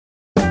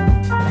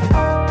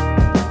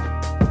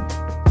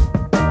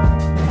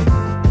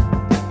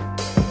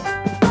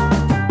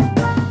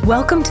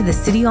Welcome to the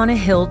City on a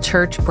Hill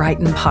Church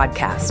Brighton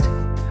podcast.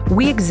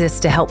 We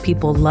exist to help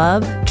people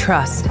love,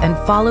 trust, and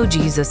follow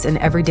Jesus in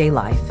everyday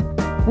life.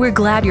 We're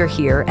glad you're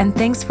here and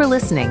thanks for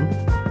listening.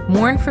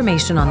 More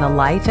information on the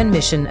life and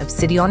mission of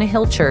City on a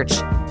Hill Church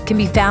can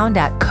be found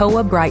at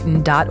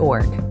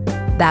coahbrighton.org.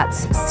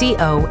 That's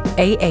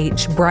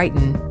COAH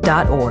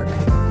Brighton.org.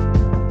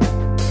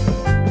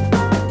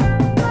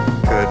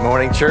 Good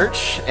morning,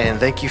 church,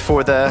 and thank you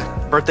for the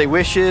birthday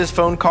wishes,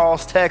 phone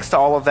calls, text,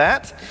 all of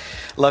that.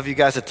 Love you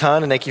guys a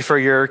ton, and thank you for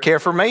your care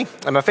for me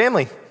and my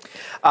family.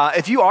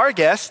 If you are a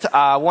guest,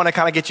 I want to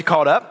kind of get you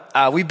caught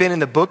up. We've been in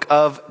the book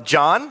of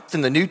John. It's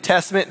in the New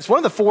Testament. It's one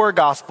of the four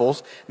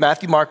Gospels,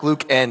 Matthew, Mark,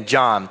 Luke, and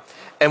John.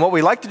 And what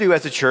we like to do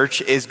as a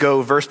church is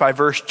go verse by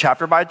verse,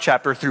 chapter by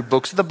chapter through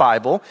books of the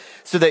Bible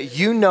so that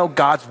you know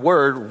God's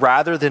word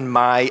rather than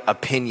my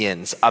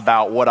opinions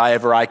about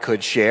whatever I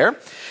could share.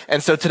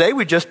 And so today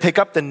we just pick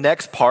up the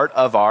next part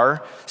of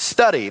our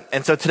study.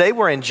 And so today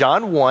we're in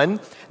John 1,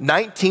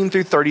 19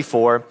 through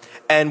 34,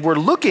 and we're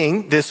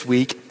looking this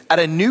week at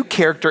a new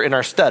character in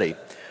our study.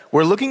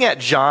 We're looking at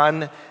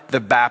John the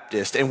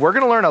Baptist, and we're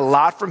going to learn a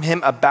lot from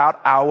him about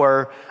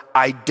our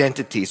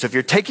identity. So if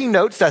you're taking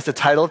notes, that's the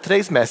title of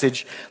today's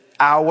message,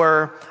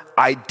 Our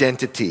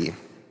Identity.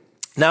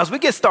 Now, as we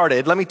get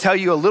started, let me tell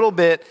you a little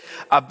bit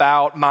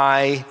about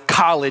my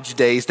college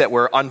days that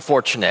were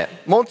unfortunate.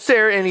 Won't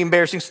share any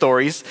embarrassing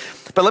stories,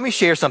 but let me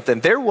share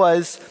something. There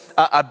was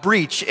a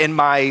breach in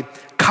my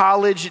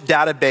college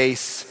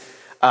database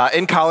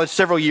in college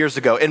several years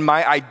ago, and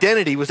my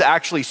identity was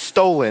actually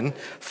stolen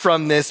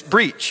from this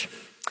breach.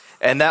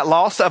 And that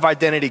loss of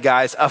identity,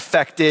 guys,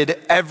 affected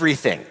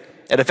everything.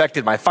 It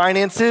affected my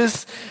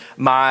finances,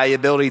 my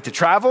ability to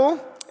travel,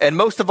 and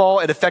most of all,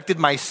 it affected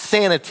my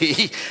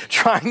sanity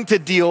trying to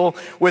deal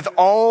with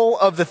all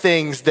of the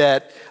things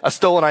that a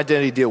stolen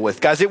identity deal with.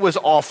 Guys, it was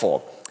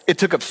awful. It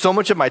took up so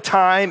much of my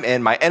time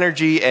and my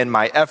energy and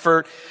my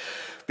effort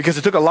because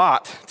it took a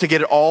lot to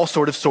get it all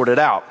sort of sorted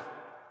out.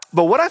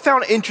 But what I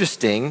found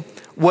interesting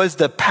was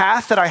the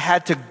path that I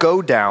had to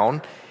go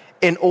down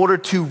in order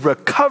to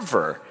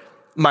recover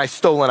my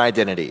stolen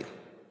identity.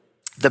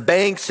 The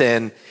banks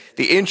and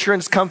the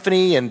insurance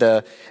company and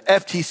the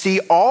FTC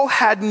all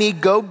had me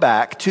go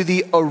back to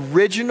the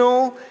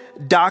original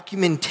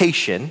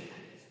documentation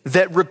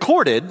that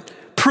recorded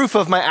proof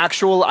of my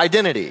actual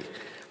identity.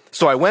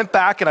 So I went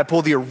back and I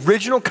pulled the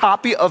original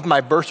copy of my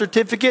birth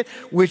certificate,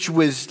 which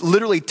was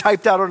literally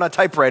typed out on a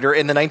typewriter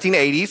in the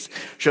 1980s.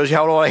 Shows you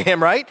how old I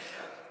am, right?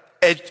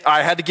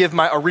 I had to give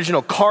my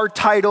original car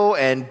title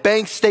and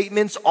bank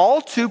statements,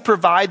 all to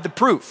provide the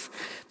proof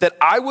that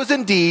I was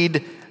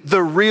indeed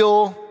the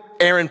real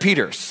Aaron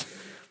Peters.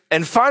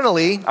 And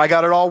finally, I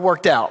got it all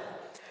worked out.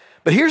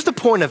 But here's the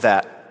point of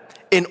that.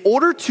 In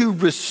order to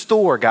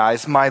restore,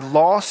 guys, my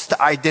lost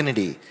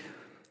identity,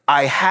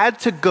 I had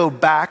to go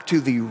back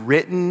to the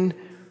written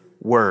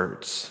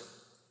words,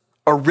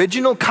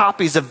 original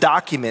copies of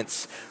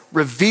documents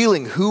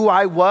revealing who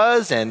I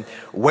was and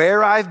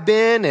where I've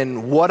been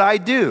and what I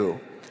do.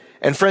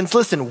 And friends,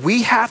 listen,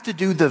 we have to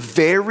do the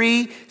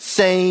very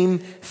same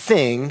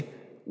thing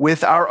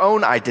with our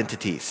own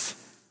identities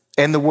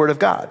and the Word of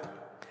God.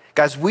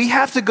 Guys, we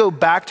have to go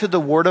back to the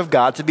Word of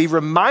God to be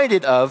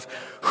reminded of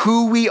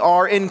who we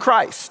are in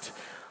Christ,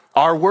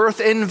 our worth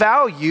and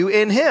value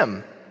in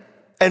Him,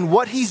 and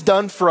what He's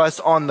done for us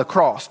on the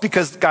cross.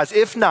 Because, guys,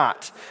 if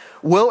not,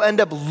 we'll end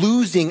up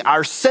losing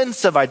our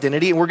sense of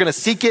identity, and we're going to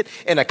seek it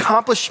in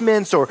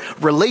accomplishments or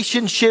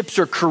relationships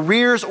or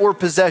careers or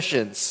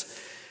possessions.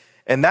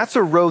 And that's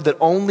a road that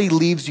only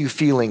leaves you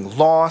feeling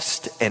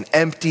lost and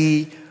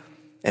empty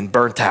and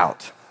burnt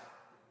out.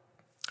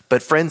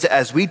 But friends,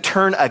 as we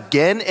turn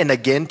again and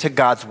again to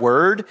God's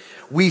word,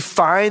 we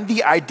find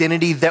the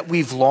identity that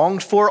we've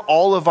longed for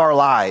all of our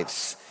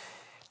lives,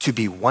 to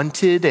be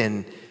wanted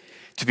and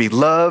to be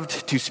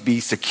loved, to be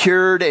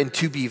secured and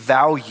to be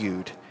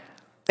valued.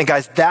 And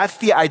guys, that's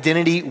the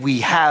identity we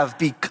have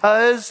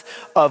because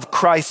of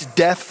Christ's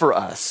death for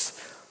us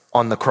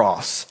on the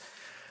cross.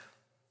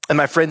 And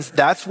my friends,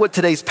 that's what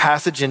today's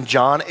passage in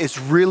John is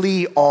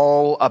really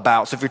all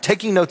about. So if you're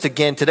taking notes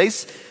again,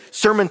 today's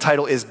sermon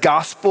title is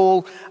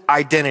Gospel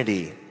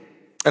Identity.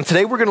 And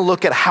today we're going to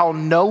look at how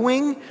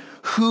knowing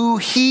who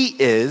He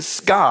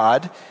is,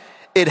 God,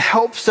 it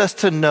helps us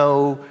to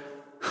know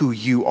who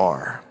you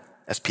are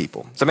as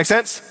people. Does that make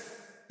sense?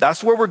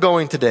 That's where we're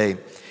going today.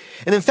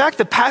 And in fact,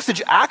 the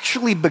passage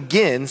actually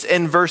begins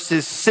in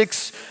verses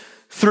 6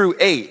 through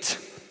 8.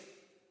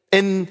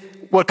 And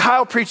what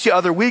Kyle preached the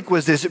other week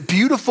was this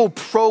beautiful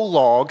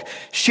prologue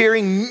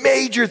sharing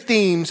major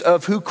themes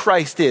of who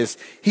Christ is.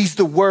 He's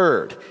the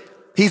Word.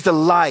 He's the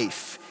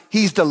life.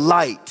 He's the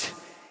light.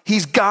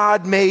 He's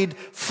God made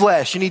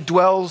flesh, and He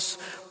dwells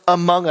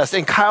among us.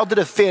 And Kyle did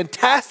a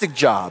fantastic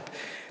job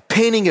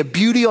painting a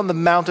beauty on the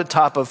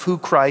mountaintop of who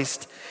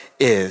Christ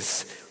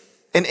is.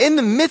 And in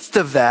the midst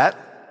of that,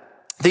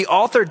 the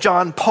author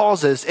John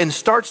pauses and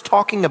starts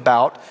talking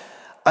about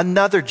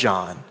another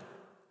John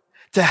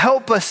to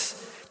help us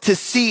to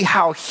see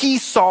how he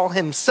saw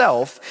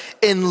himself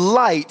in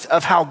light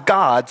of how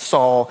God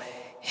saw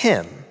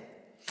him.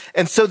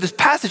 And so this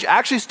passage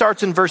actually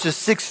starts in verses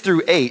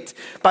 6-8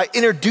 by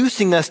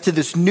introducing us to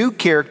this new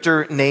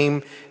character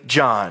named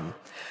John.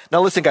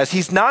 Now listen, guys,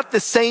 he's not the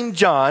same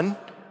John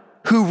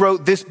who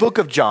wrote this book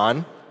of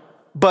John,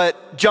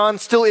 but John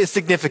still is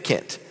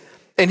significant.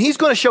 And he's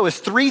going to show us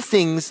three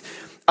things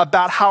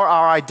about how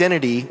our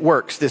identity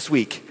works this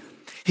week.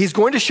 He's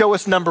going to show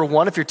us, number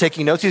one, if you're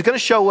taking notes, he's going to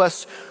show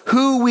us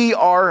who we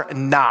are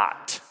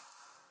not.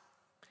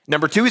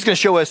 Number two, he's going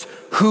to show us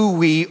who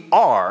we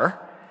are.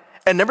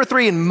 And number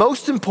three, and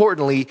most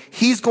importantly,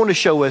 he's going to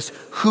show us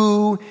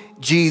who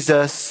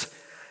Jesus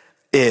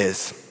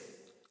is.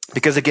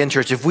 Because again,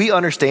 church, if we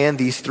understand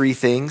these three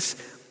things,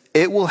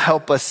 it will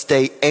help us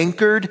stay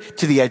anchored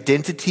to the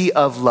identity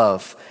of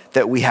love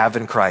that we have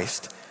in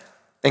Christ.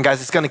 And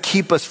guys, it's going to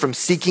keep us from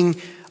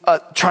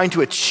trying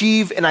to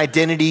achieve an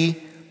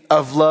identity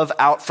of love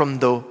out from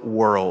the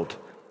world.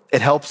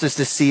 It helps us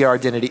to see our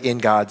identity in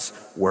God's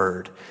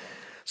word.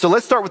 So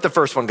let's start with the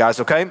first one, guys,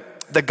 okay?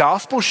 The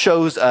gospel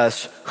shows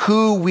us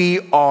who we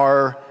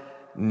are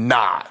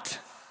not.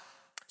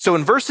 So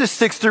in verses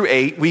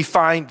 6-8, we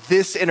find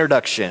this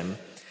introduction.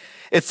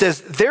 It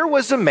says, there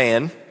was a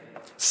man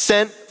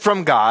sent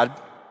from God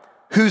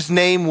whose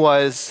name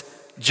was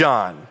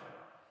John.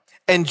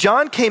 And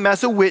John came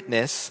as a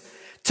witness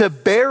to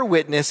bear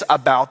witness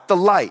about the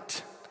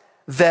light,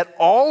 that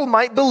all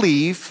might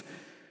believe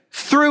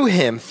through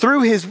him,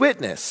 through his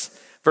witness.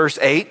 Verse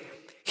 8,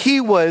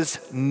 he was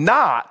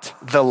not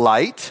the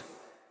light,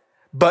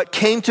 but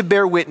came to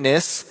bear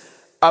witness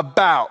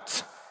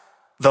about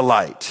the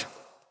light.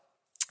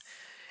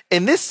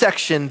 In this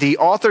section, the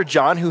author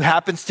John, who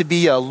happens to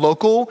be a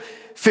local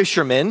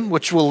fisherman,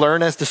 which we'll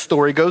learn as the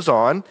story goes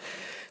on,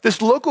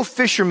 this local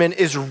fisherman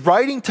is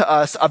writing to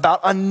us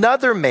about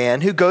another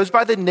man who goes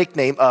by the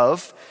nickname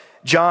of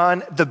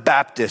John the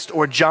Baptist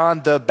or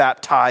John the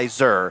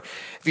Baptizer.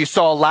 If you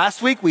saw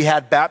last week, we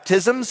had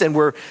baptisms and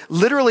we're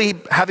literally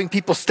having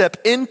people step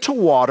into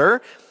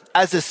water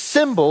as a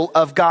symbol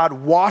of God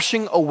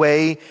washing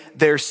away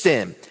their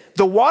sin.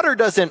 The water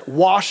doesn't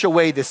wash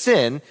away the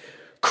sin.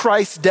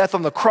 Christ's death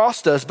on the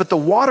cross does, but the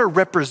water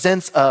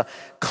represents a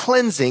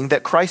cleansing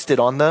that Christ did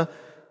on the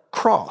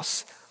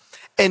cross.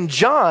 And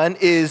John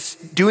is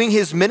doing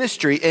his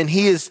ministry and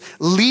he is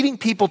leading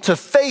people to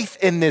faith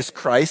in this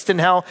Christ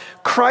and how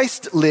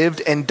Christ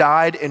lived and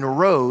died and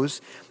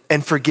rose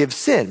and forgives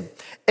sin.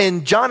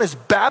 And John is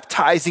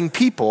baptizing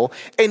people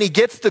and he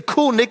gets the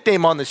cool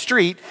nickname on the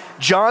street,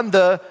 John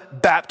the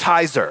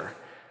Baptizer,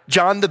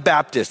 John the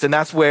Baptist. And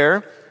that's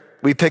where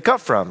we pick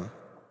up from.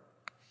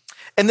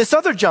 And this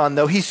other John,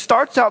 though, he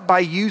starts out by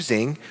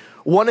using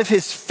one of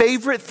his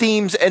favorite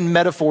themes and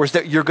metaphors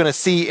that you're going to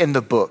see in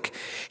the book.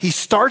 He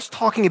starts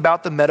talking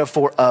about the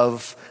metaphor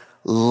of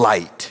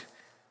light.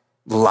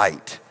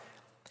 Light.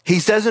 He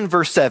says in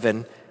verse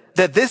 7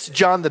 that this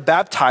John the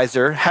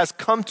Baptizer has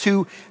come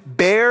to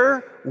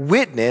bear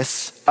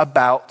witness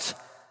about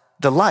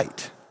the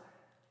light,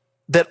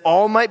 that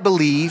all might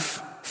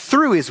believe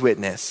through his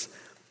witness.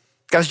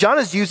 Guys, John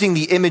is using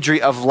the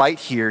imagery of light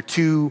here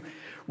to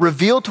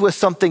reveal to us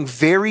something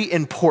very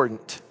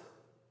important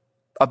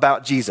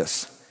about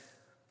Jesus.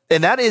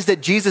 And that is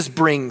that Jesus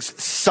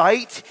brings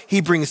sight,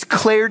 he brings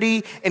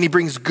clarity, and he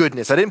brings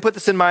goodness. I didn't put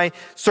this in my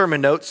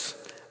sermon notes,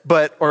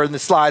 or in the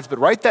slides, but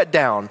write that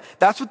down.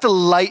 That's what the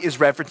light is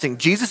referencing.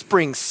 Jesus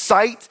brings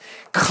sight,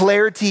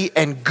 clarity,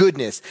 and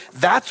goodness.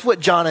 That's what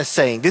John is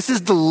saying. This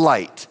is the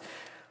light.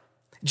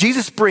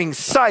 Jesus brings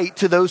sight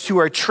to those who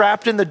are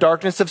trapped in the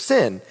darkness of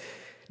sin.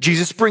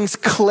 Jesus brings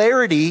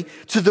clarity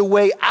to the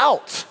way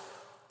out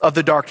of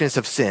the darkness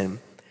of sin.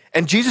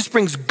 And Jesus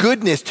brings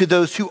goodness to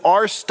those who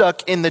are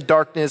stuck in the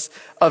darkness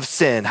of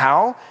sin.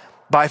 How?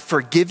 By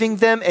forgiving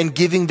them and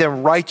giving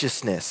them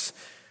righteousness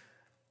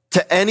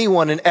to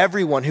anyone and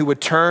everyone who would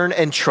turn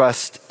and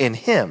trust in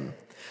him.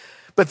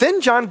 But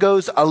then John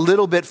goes a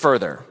little bit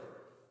further,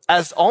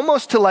 as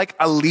almost to like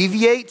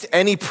alleviate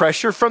any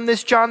pressure from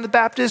this John the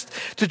Baptist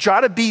to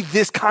try to be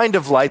this kind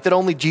of light that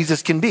only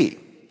Jesus can be.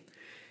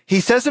 He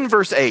says in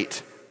verse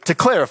 8, to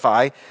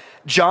clarify,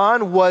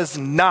 John was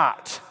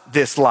not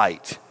this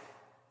light.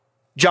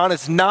 John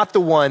is not the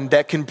one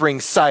that can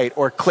bring sight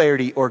or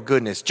clarity or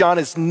goodness. John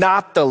is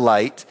not the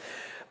light,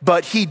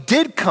 but he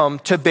did come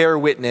to bear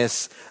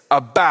witness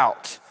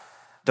about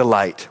the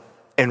light.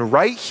 And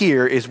right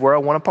here is where I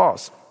want to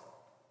pause.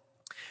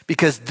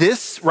 Because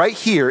this right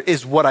here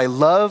is what I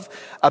love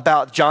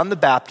about John the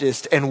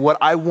Baptist and what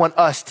I want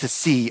us to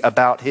see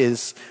about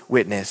his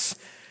witness.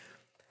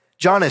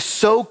 John is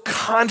so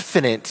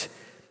confident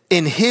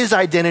in his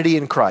identity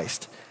in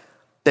Christ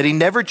that he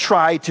never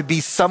tried to be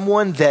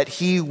someone that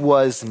he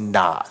was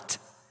not.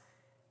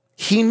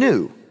 He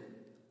knew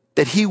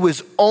that he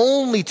was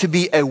only to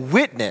be a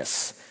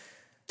witness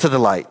to the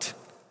light,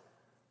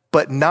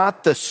 but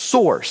not the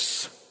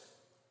source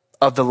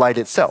of the light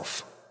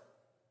itself.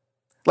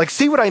 Like,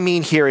 see what I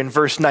mean here in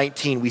verse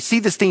 19. We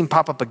see this theme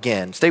pop up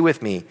again. Stay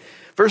with me.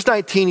 Verse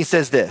 19, he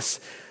says this,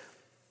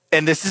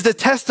 and this is the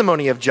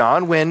testimony of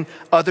John when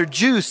other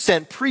Jews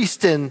sent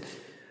priests and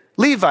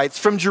Levites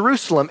from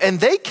Jerusalem, and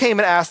they came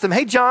and asked him,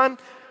 hey, John,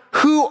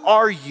 who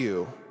are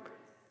you?"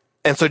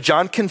 And so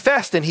John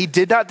confessed, and he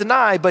did not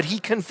deny, but he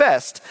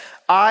confessed,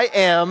 "I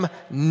am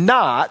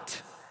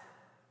not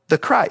the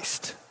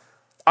Christ.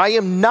 I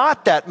am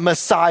not that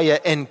Messiah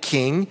and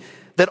King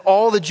that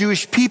all the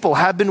Jewish people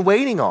have been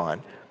waiting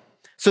on."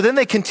 So then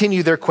they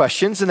continue their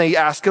questions and they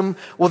ask him,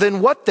 "Well,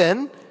 then what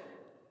then?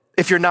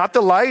 If you're not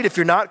the light, if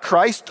you're not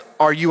Christ,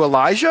 are you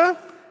Elijah?"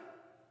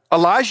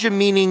 Elijah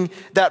meaning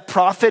that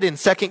prophet in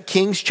 2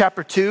 Kings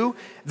chapter 2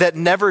 that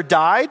never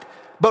died,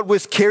 but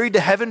was carried to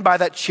heaven by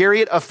that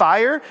chariot of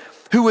fire,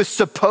 who was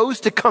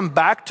supposed to come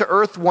back to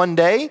earth one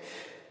day.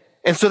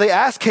 And so they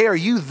ask, "Hey, are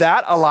you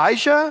that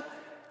Elijah?"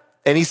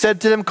 And he said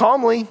to them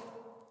calmly,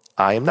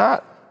 "I am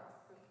not."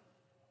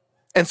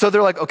 And so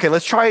they're like, "Okay,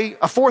 let's try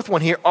a fourth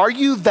one here. Are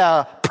you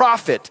the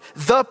prophet?"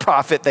 The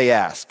prophet, they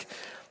ask.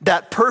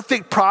 That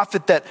perfect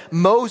prophet that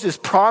Moses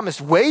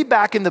promised way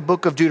back in the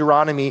book of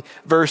Deuteronomy,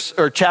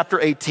 chapter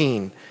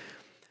 18.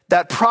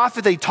 That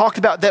prophet they talked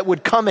about that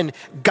would come and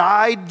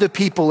guide the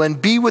people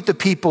and be with the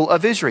people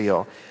of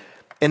Israel.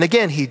 And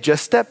again, he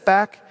just stepped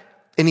back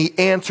and he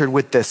answered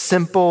with this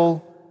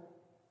simple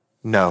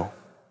no.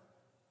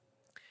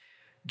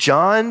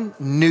 John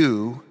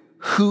knew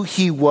who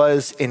he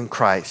was in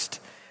Christ.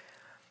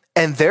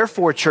 And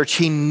therefore, church,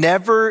 he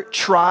never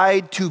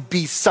tried to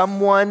be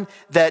someone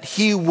that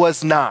he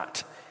was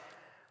not.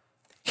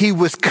 He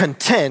was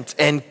content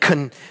and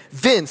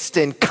convinced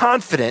and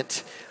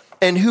confident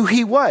in who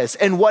he was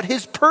and what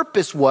his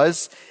purpose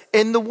was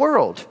in the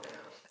world.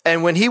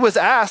 And when he was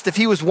asked if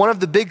he was one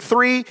of the big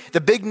three, the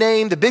big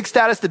name, the big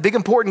status, the big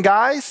important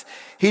guys,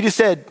 he just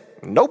said,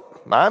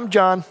 "Nope, I'm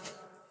John."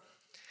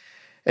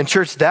 And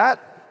church, that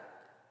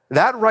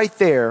right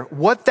there,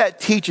 what that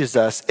teaches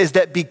us is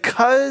that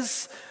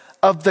because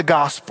of the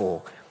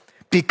gospel,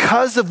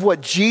 because of what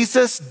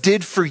Jesus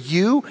did for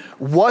you,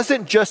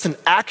 wasn't just an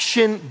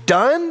action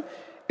done,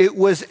 it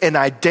was an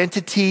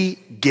identity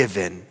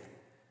given.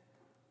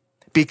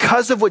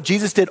 Because of what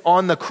Jesus did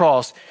on the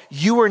cross,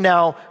 you are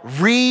now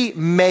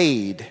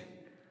remade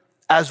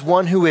as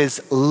one who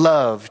is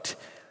loved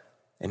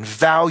and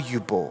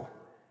valuable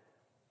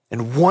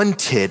and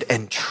wanted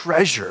and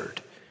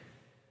treasured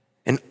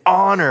and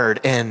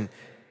honored and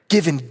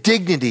given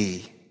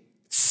dignity,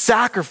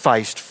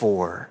 sacrificed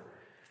for,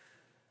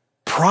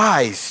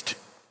 prized.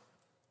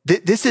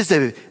 This is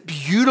a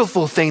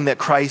beautiful thing that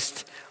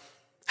Christ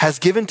has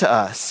given to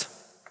us.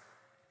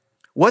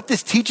 What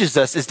this teaches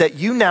us is that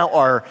you now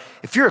are,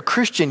 if you're a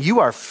Christian, you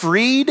are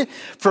freed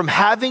from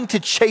having to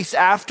chase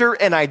after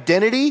an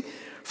identity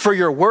for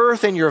your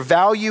worth and your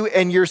value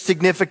and your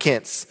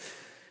significance.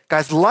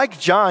 Guys, like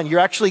John, you're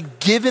actually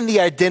given the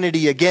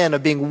identity again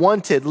of being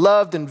wanted,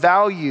 loved, and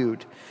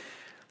valued.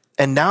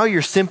 And now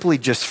you're simply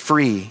just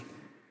free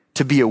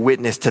to be a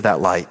witness to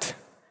that light.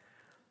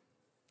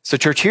 So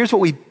church, here's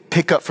what we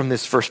pick up from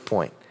this first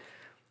point.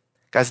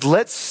 Guys,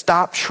 let's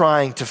stop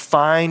trying to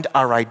find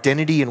our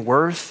identity and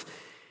worth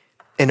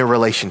in a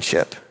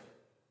relationship,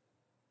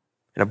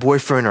 in a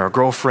boyfriend or a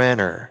girlfriend,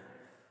 or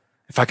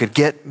if I could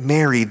get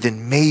married,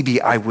 then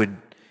maybe I would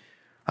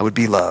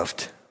be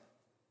loved.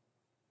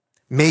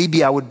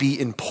 Maybe I would be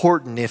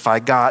important if I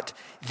got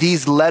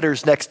these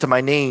letters next to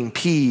my name,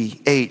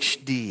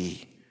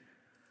 PhD.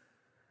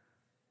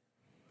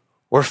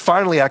 Or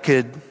finally, I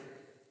could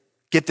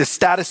get the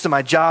status of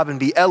my job and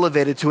be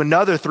elevated to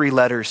another 3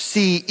 letters,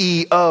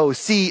 CEO,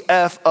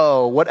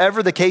 CFO,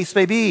 whatever the case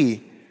may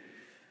be.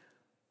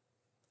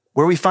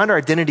 Where we find our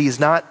identity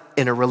is not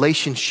in a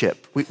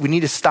relationship. We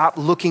need to stop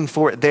looking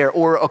for it there,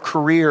 or a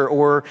career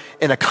or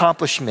an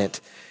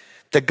accomplishment.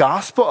 The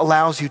gospel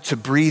allows you to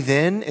breathe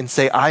in and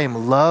say, "I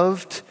am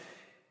loved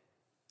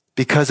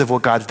because of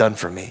what God's done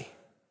for me.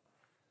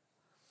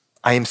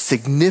 I am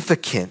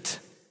significant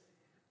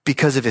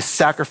because of his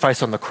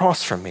sacrifice on the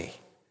cross for me."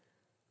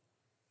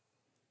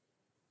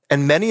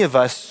 And many of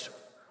us,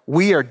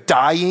 we are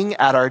dying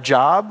at our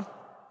job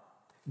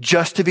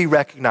just to be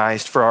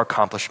recognized for our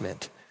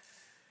accomplishment.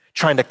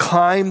 Trying to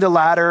climb the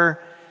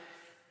ladder,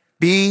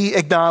 be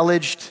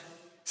acknowledged,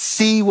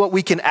 see what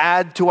we can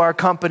add to our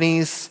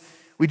companies.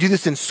 We do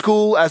this in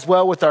school as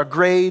well with our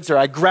grades, or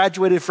I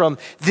graduated from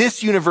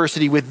this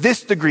university with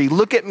this degree,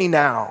 look at me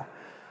now.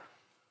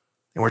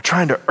 And we're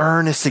trying to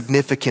earn a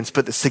significance,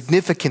 but the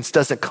significance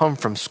doesn't come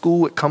from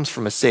school, it comes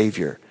from a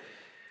Savior.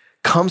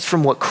 It comes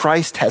from what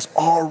Christ has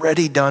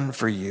already done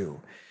for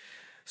you.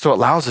 So it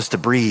allows us to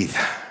breathe,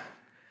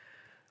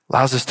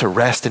 allows us to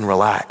rest and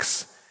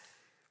relax.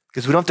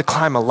 Because we don't have to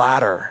climb a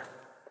ladder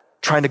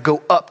trying to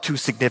go up to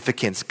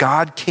significance.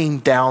 God came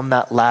down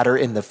that ladder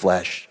in the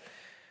flesh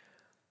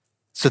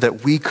so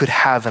that we could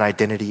have an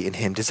identity in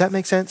him. Does that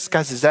make sense?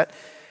 Guys, is that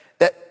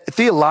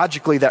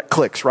theologically that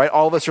clicks, right?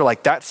 All of us are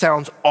like, that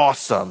sounds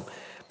awesome,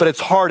 but it's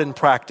hard in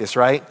practice,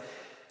 right?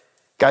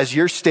 Guys,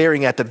 you're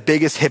staring at the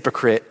biggest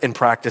hypocrite in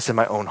practice in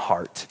my own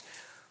heart.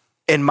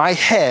 In my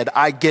head,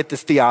 I get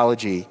this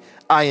theology.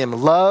 I am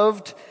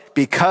loved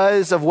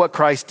because of what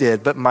Christ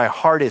did, but my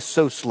heart is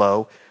so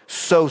slow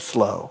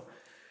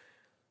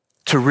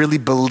to really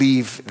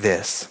believe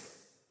this.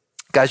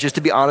 Guys, just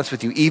to be honest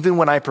with you, even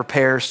when I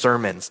prepare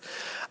sermons,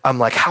 I'm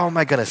like, how am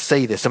I going to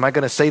say this? Am I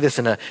going to say this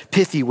in a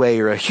pithy way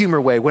or a humor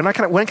way? When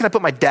can I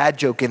put my dad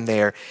joke in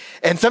there?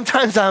 And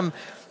sometimes I'm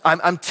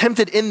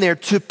tempted in there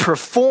to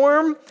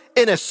perform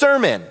in a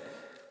sermon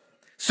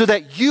so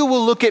that you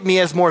will look at me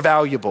as more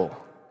valuable.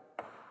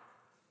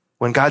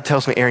 When God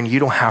tells me, Aaron, you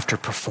don't have to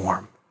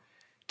perform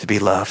to be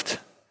loved.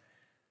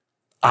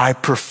 I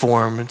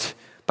performed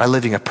by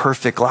living a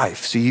perfect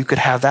life so you could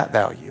have that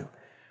value.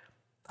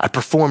 I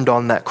performed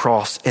on that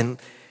cross and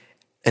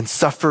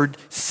suffered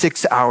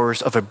 6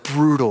 hours of a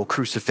brutal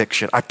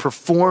crucifixion. I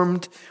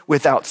performed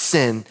without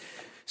sin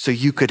so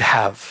you could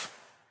have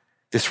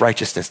this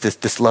righteousness,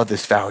 this love,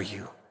 this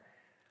value.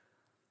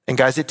 And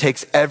guys, it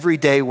takes every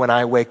day when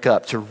I wake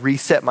up to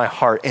reset my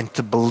heart and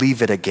to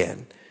believe it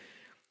again.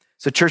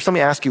 So church, let me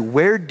ask you,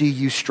 where do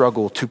you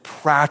struggle to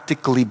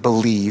practically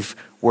believe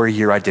where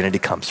your identity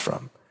comes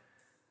from?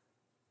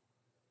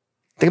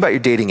 Think about your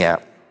dating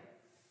app.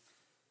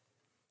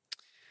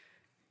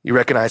 You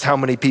recognize how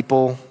many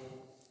people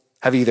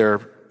have either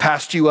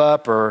passed you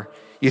up or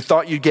you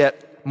thought you'd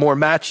get more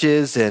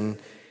matches, and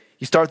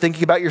you start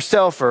thinking about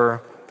yourself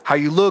or how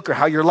you look or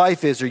how your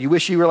life is, or you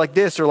wish you were like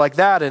this or like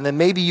that, and then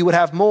maybe you would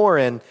have more.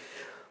 And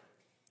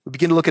we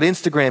begin to look at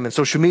Instagram and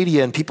social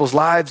media and people's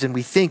lives, and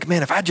we think,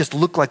 man, if I just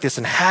look like this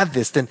and had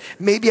this, then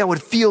maybe I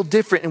would feel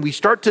different. And we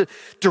start to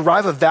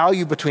derive a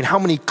value between how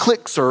many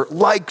clicks or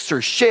likes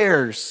or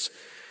shares,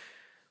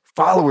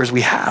 followers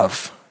we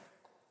have.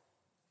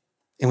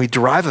 And we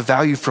derive a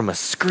value from a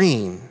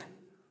screen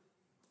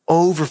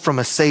over from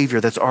a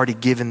Savior that's already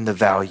given the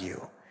value.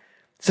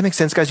 Does that make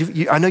sense, guys?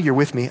 I know you're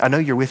with me. I know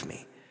you're with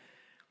me.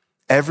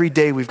 Every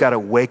day we've got to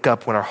wake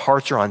up when our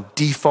hearts are on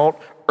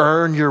default,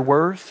 earn your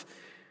worth.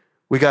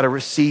 We got to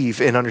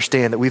receive and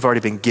understand that we've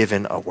already been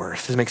given a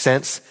worth. Does it make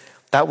sense?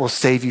 That will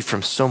save you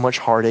from so much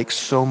heartache,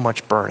 so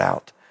much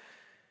burnout,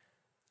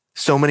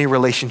 so many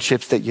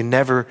relationships that you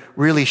never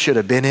really should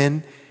have been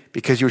in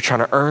because you were trying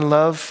to earn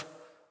love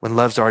when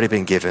love's already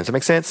been given. Does that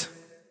make sense?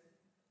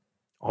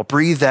 I'll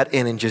breathe that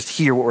in and just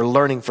hear what we're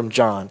learning from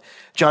John.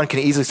 John can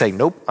easily say,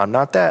 nope, I'm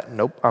not that.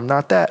 Nope, I'm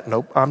not that.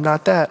 Nope, I'm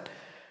not that.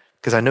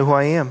 Because I know who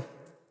I am.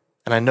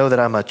 And I know that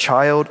I'm a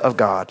child of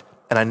God.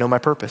 And I know my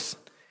purpose.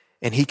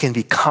 And he can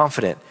be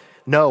confident.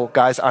 No,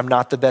 guys, I'm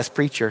not the best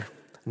preacher.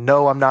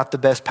 No, I'm not the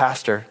best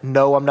pastor.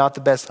 No, I'm not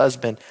the best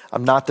husband.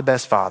 I'm not the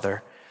best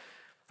father.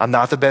 I'm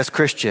not the best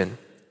Christian.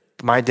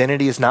 My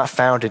identity is not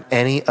found in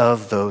any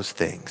of those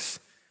things.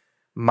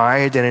 My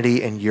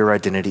identity and your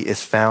identity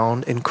is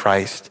found in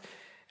Christ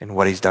and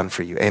what he's done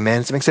for you. Amen?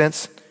 Does that make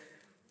sense?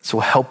 This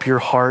will help your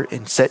heart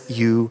and set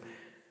you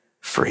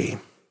free.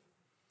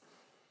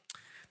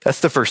 That's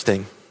the first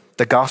thing.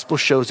 The gospel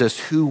shows us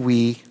who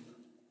we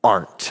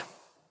aren't.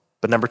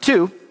 But number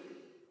two,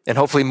 and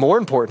hopefully more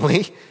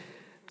importantly,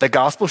 the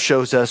gospel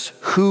shows us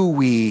who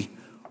we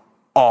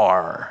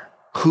are.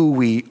 Who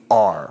we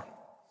are.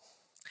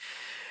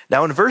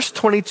 Now in verse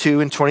 22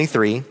 and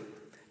 23,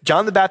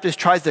 John the Baptist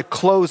tries to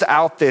close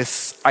out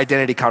this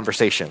identity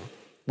conversation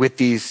with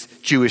these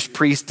Jewish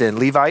priests and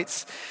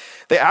Levites.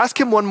 They ask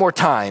him one more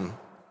time.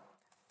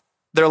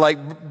 They're like,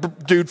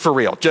 dude, for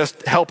real,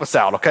 just help us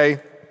out, okay?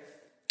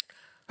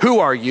 Who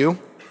are you?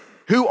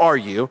 Who are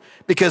you?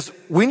 Because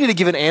we need to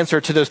give an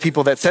answer to those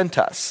people that sent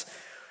us.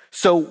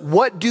 So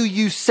what do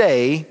you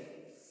say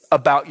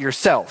about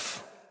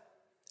yourself?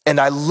 And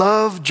I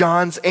love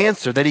John's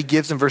answer that he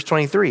gives in verse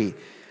 23.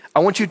 I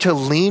want you to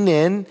lean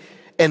in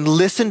and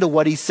listen to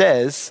what he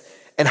says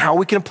and how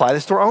we can apply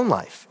this to our own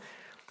life.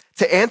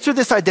 To answer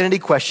this identity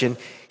question,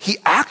 he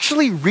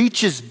actually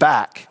reaches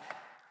back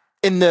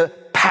in the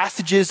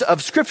passages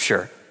of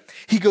Scripture.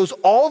 He goes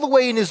all the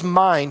way in his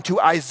mind to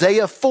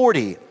Isaiah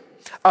 40,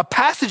 a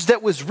passage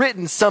that was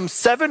written some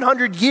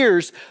 700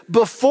 years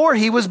before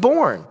he was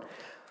born.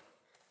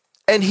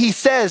 And he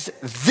says,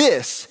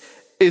 this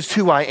is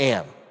who I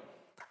am.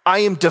 I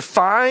am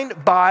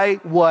defined by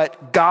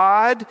what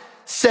God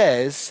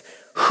says,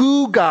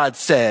 who God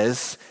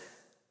says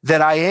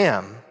that I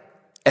am.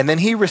 And then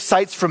he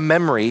recites from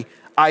memory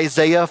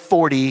Isaiah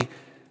 40,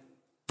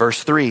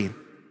 verse 3,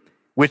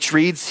 which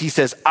reads, he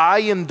says, I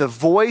am the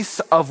voice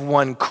of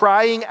one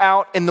crying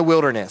out in the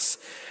wilderness,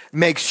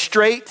 make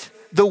straight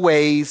the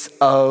ways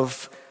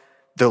of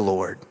the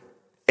Lord.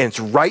 And it's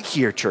right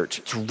here, church.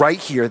 It's right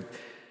here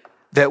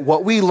that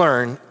what we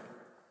learn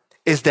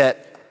is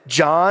that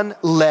John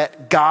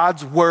let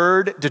God's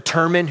word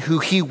determine who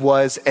he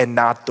was and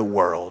not the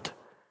world.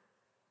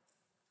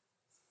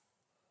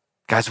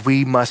 Guys,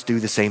 we must do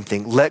the same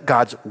thing. Let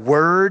God's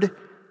word,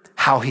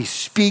 how he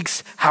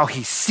speaks, how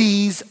he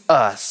sees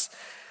us,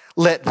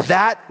 let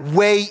that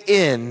weigh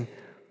in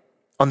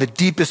on the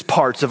deepest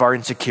parts of our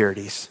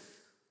insecurities,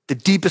 the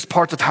deepest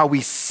parts of how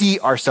we see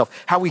ourselves,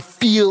 how we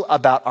feel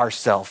about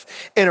ourselves,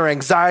 and our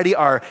anxiety,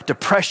 our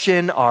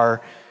depression,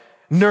 our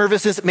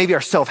nervousness, maybe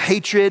our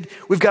self-hatred.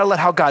 We've got to let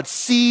how God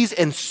sees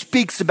and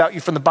speaks about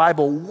you from the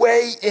Bible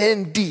weigh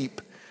in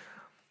deep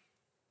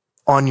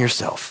on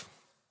yourself.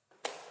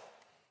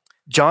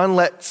 John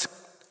lets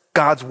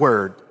God's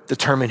word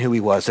determine who he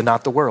was and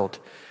not the world.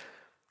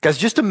 Guys,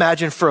 just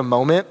imagine for a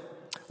moment,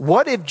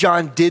 what if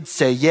John did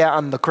say, yeah,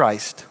 I'm the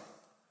Christ.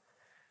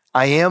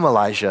 I am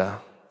Elijah,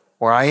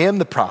 or I am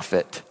the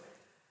prophet.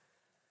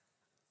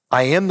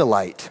 I am the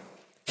light.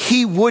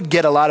 He would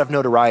get a lot of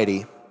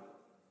notoriety.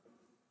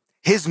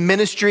 His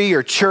ministry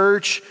or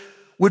church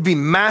would be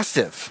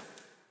massive.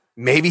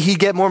 Maybe he'd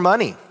get more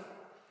money,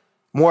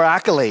 more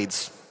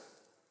accolades.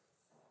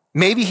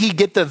 Maybe he'd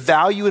get the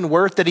value and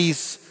worth that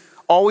he's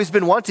always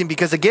been wanting,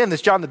 because again,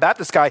 this John the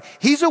Baptist guy,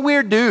 he's a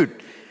weird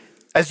dude.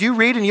 As you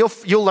read and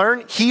you'll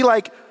learn, he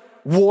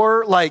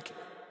wore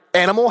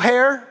animal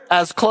hair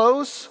as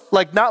clothes,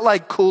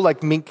 not cool,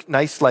 mink,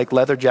 nice,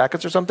 leather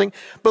jackets or something,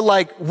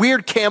 but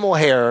weird camel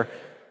hair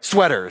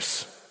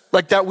sweaters,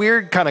 that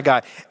weird kind of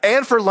guy.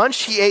 And for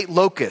lunch, he ate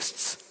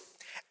locusts.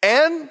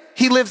 And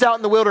he lives out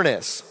in the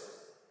wilderness.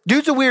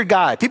 Dude's a weird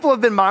guy. People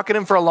have been mocking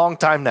him for a long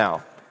time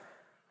now.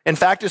 In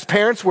fact, his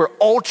parents were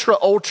ultra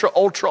old.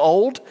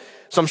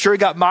 So I'm sure he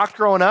got mocked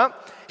growing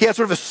up. He had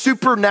sort of a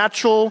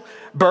supernatural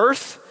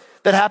birth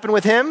that happened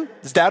with him.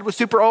 His dad was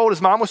super old.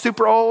 His mom was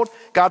super old.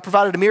 God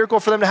provided a miracle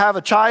for them to have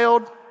a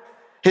child.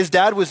 His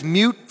dad was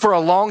mute for a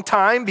long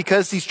time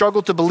because he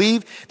struggled to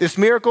believe this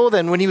miracle.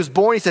 Then when he was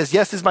born, he says,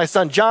 yes, this is my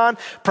son John,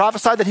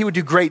 prophesied that he would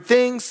do great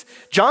things.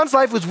 John's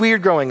life was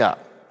weird growing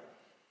up.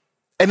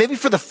 And maybe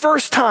for the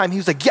first time, he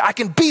was like, yeah, I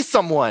can be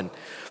someone.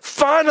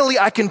 Finally,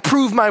 I can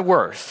prove my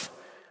worth.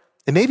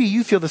 And maybe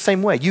you feel the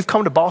same way. You've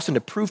come to Boston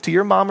to prove to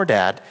your mom or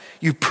dad,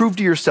 you prove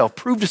to yourself,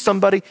 prove to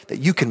somebody that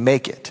you can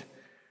make it.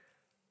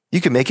 You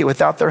can make it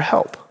without their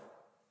help.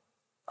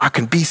 I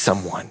can be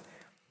someone.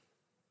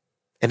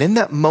 And in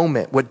that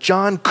moment, what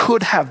John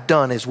could have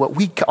done is what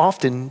we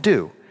often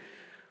do.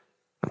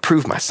 I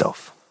prove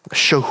myself. I'm gonna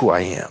show who I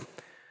am. I'm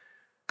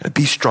gonna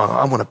be strong.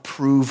 I wanna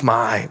prove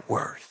my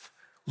worth.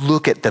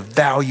 Look at the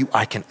value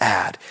I can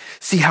add.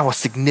 See how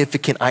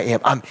significant I am.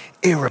 I'm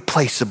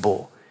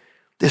irreplaceable.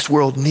 This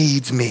world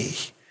needs me.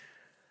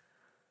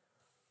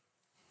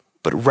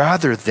 But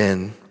rather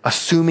than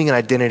assuming an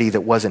identity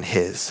that wasn't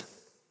his,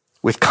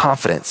 with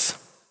confidence,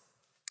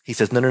 he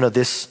says, no,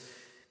 this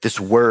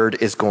word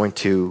is going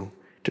to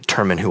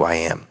determine who I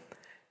am,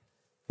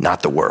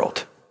 not the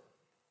world.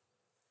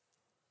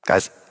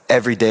 Guys,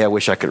 every day I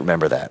wish I could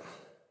remember that.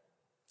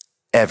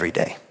 Every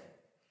day.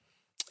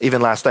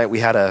 Even last night, we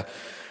had a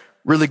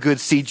really good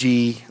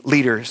CG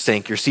leader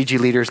sync. Your CG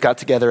leaders got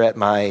together at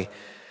my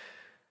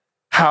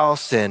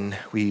house and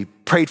we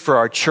prayed for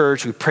our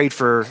church. We prayed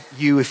for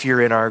you if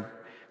you're in our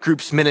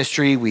group's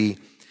ministry.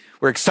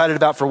 We're excited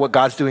about for what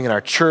God's doing in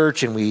our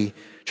church, and we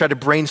tried to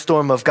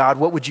brainstorm of God,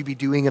 what would you be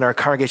doing in our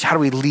congregation? How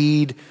do we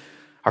lead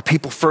our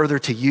people further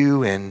to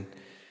you? And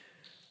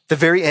at the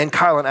very end,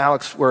 Kyle and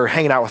Alex were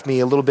hanging out with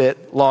me a little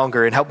bit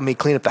longer and helping me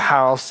clean up the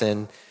house.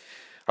 And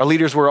our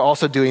leaders were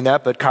also doing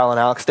that, but Kyle and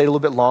Alex stayed a little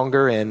bit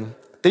longer, and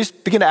they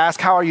just began to ask,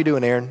 how are you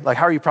doing, Aaron?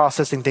 How are you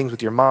processing things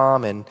with your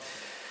mom, and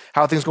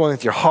how are things going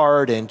with your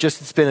heart? And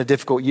just, it's been a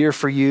difficult year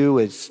for you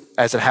as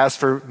it has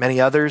for many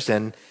others.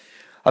 And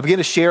I began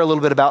to share a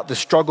little bit about the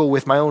struggle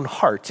with my own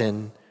heart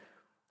and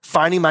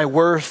finding my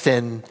worth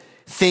and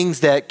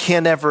things that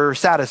can never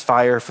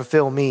satisfy or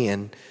fulfill me.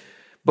 And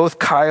both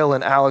Kyle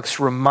and Alex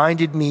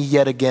reminded me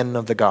yet again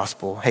of the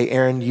gospel. Hey,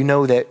 Aaron, you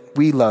know that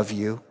we love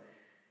you.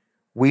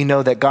 We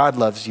know that God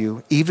loves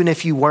you, even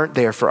if you weren't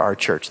there for our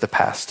church the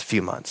past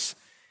few months.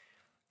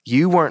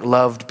 You weren't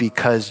loved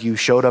because you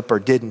showed up or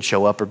didn't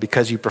show up, or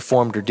because you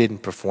performed or didn't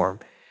perform.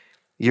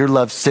 You're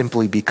loved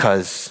simply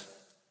because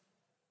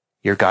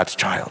you're God's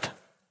child.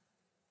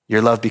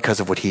 You're loved because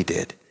of what he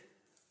did.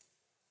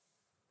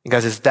 And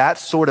guys, it's that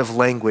sort of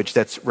language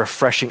that's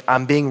refreshing.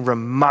 I'm being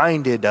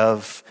reminded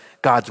of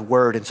God's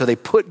word. And so they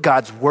put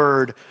God's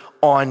word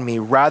on me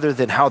rather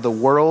than how the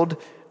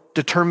world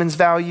determines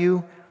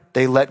value.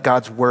 They let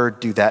God's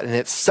word do that. And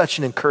it's such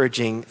an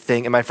encouraging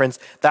thing. And my friends,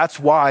 that's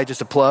why,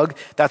 just a plug,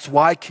 that's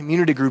why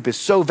community group is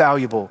so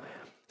valuable,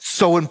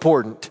 so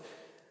important.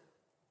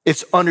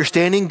 It's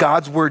understanding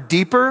God's word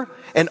deeper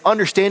and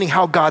understanding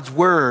how God's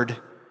word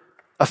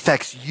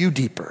affects you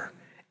deeper.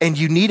 And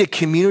you need a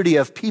community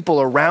of people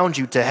around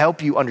you to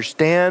help you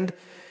understand,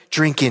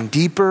 drink in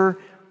deeper,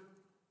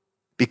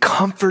 be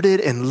comforted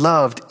and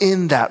loved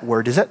in that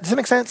word. Does that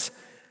make sense?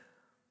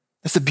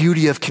 That's the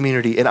beauty of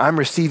community. And I'm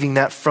receiving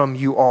that from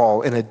you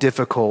all in a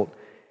difficult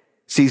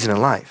season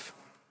in life.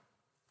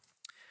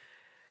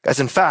 Guys,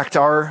 in fact,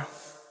 our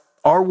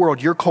world,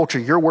 your culture,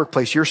 your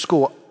workplace, your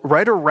school,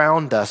 right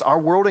around us, our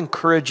world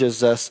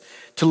encourages us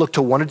to look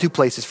to one or two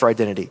places for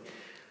identity.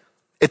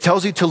 It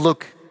tells you to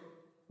look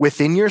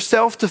within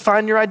yourself to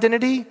find your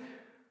identity,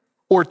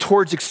 or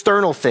towards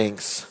external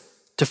things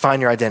to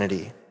find your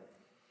identity.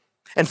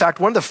 In fact,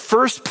 one of the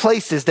first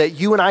places that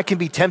you and I can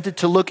be tempted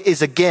to look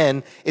is,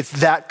 again, it's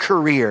that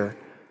career.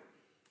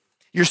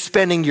 You're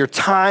spending your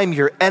time,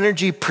 your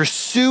energy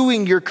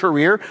pursuing your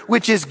career,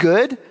 which is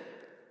good,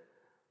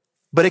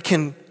 but it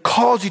can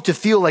cause you to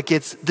feel like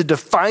it's the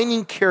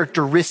defining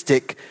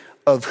characteristic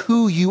of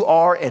who you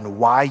are and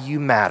why you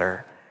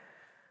matter.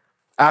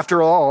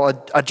 After all,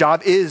 a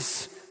job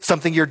is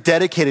something you're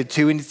dedicated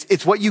to, and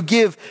it's what you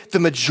give the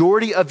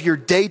majority of your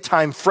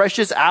daytime,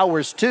 freshest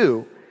hours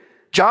to.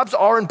 Jobs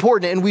are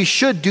important and we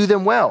should do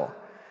them well.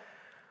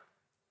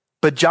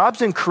 But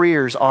jobs and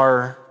careers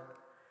aren't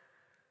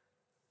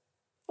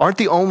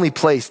the only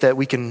place that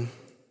we can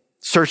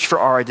search for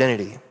our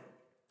identity.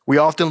 We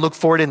often look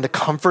for it in the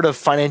comfort of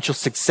financial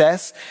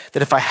success,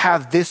 that if I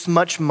have this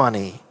much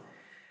money,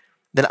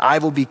 then I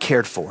will be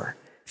cared for.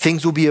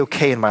 Things will be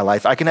okay in my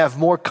life. I can have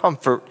more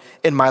comfort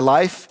in my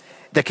life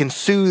that can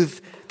soothe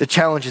the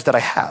challenges that I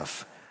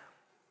have.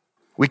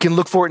 We can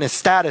look for it in a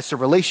status or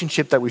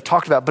relationship that we've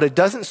talked about, but it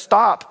doesn't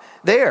stop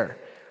there.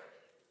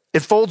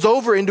 It folds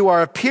over into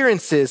our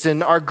appearances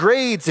and our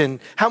grades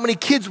and how many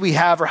kids we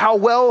have or how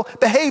well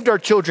behaved our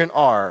children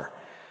are,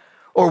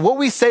 or what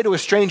we say to a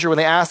stranger when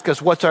they ask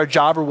us what's our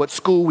job or what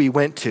school we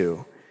went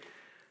to.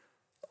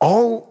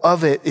 All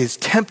of it is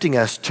tempting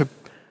us to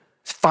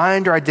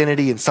find our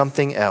identity in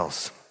something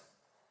else.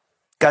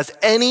 Guys,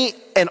 any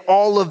and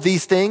all of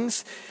these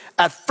things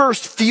at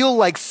first feel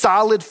like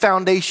solid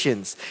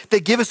foundations. They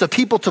give us a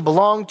people to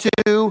belong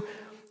to,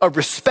 a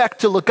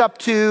respect to look up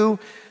to,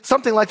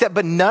 something like that.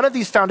 But none of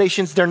these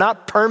foundations, they're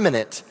not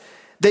permanent.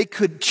 They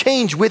could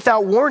change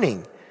without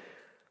warning.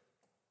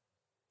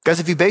 Guys,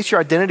 if you base your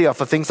identity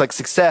off of things like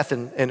success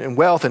and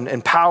wealth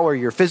and power,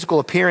 your physical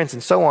appearance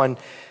and so on,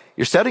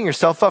 you're setting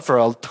yourself up for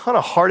a ton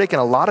of heartache and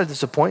a lot of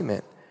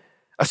disappointment.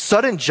 A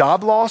sudden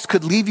job loss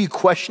could leave you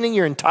questioning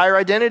your entire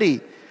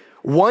identity.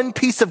 One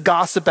piece of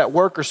gossip at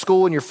work or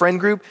school in your friend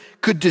group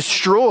could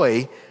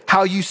destroy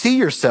how you see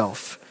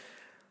yourself.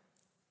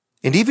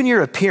 And even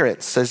your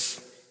appearance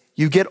as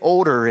you get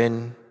older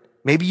and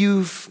maybe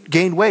you've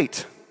gained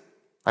weight.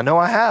 I know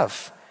I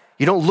have.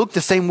 You don't look the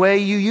same way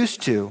you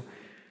used to.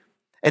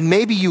 And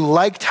maybe you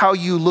liked how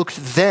you looked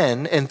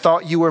then and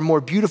thought you were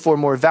more beautiful or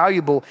more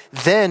valuable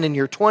then in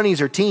your 20s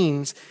or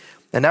teens.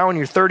 And now in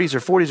your 30s or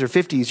 40s or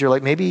 50s, you're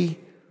like, maybe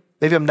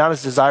I'm not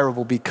as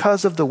desirable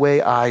because of the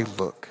way I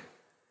look.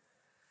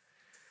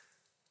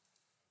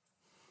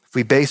 If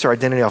we base our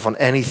identity off on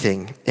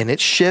anything and it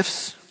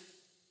shifts,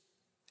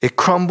 it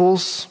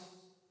crumbles,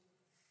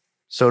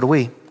 so do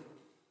we.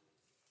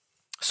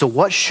 So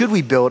what should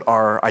we build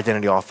our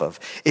identity off of?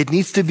 It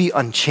needs to be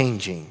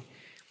unchanging.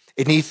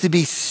 It needs to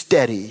be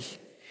steady.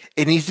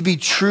 It needs to be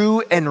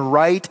true and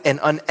right and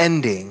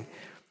unending.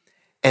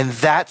 And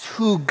that's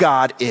who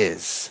God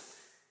is.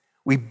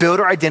 We build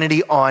our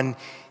identity on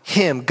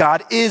Him.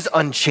 God is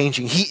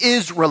unchanging. He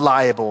is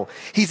reliable.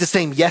 He's the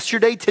same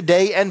yesterday,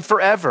 today, and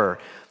forever.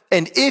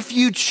 And if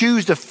you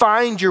choose to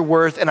find your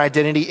worth and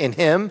identity in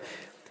Him,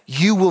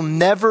 you will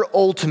never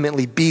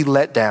ultimately be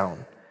let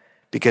down,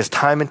 because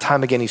time and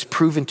time again, He's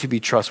proven to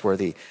be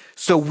trustworthy.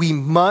 So we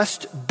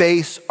must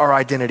base our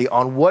identity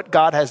on what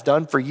God has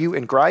done for you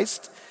in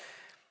Christ,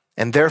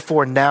 and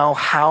therefore now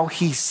how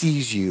He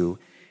sees you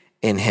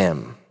in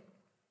Him.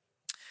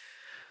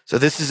 So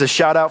this is a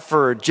shout out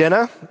for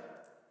Jenna.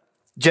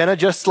 Jenna,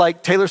 just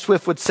like Taylor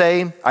Swift would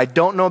say, I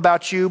don't know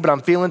about you, but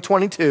I'm feeling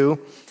 22.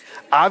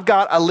 I've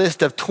got a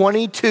list of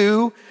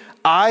 22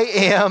 I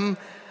am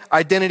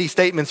identity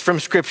statements from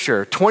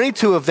Scripture,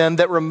 22 of them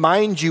that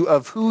remind you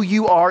of who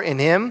you are in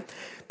Him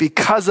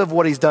because of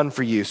what He's done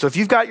for you. So if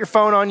you've got your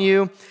phone on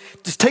you,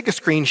 just take a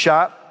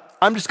screenshot.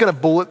 I'm just going to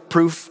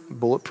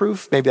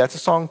bulletproof, maybe that's a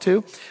song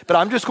too, but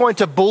I'm just going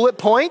to bullet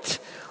point,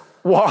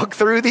 walk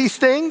through these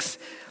things,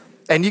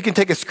 and you can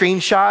take a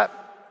screenshot,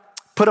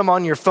 put them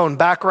on your phone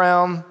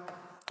background,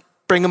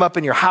 bring them up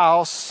in your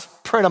house,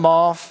 print them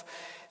off.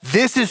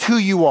 This is who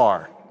you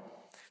are.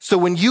 So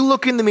when you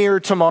look in the mirror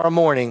tomorrow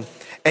morning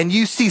and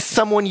you see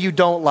someone you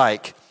don't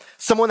like,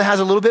 someone that has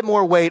a little bit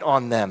more weight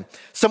on them,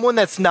 someone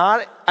that's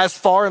not as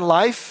far in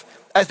life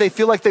as they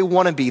feel like they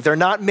want to be. They're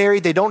not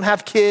married, they don't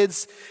have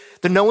kids,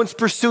 no one's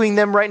pursuing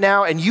them right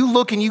now, and you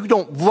look and you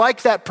don't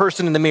like that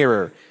person in the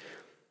mirror.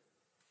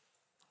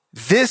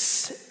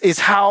 This is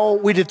how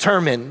we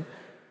determine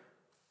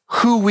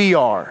who we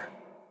are.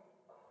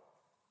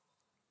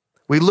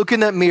 We look in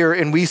that mirror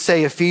and we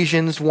say,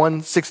 Ephesians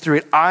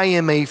 1:6-8, I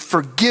am a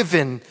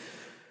forgiven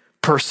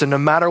person. No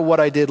matter what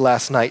I did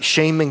last night,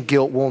 shame and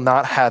guilt will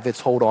not have its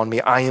hold on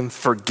me. I am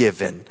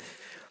forgiven.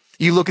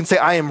 You look and say,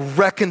 I am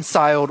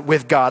reconciled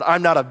with God.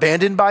 I'm not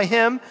abandoned by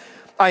Him.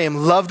 I am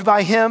loved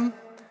by Him.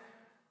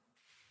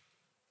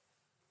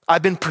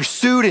 I've been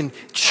pursued and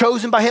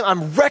chosen by Him.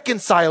 I'm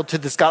reconciled to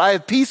this God. I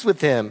have peace with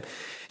Him.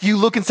 You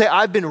look and say,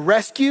 I've been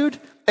rescued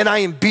and I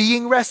am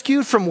being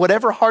rescued from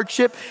whatever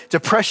hardship,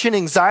 depression,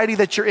 anxiety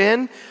that you're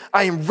in.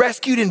 I am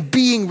rescued and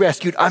being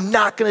rescued. I'm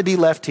not going to be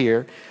left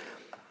here.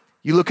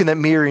 You look in that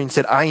mirror and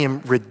said, I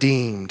am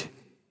redeemed.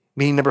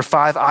 Meaning number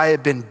 5, I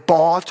have been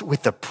bought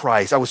with a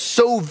price. I was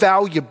so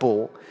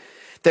valuable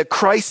that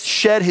Christ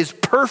shed His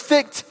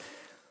perfect,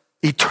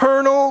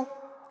 eternal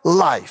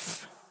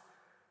life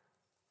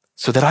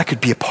so that I could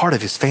be a part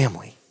of His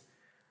family,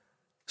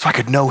 so I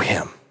could know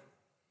Him.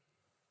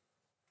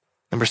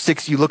 Number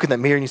 6, you look in that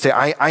mirror and you say,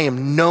 I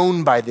am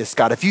known by this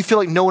God. If you feel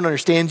like no one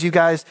understands you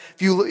guys,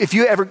 if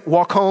you ever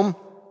walk home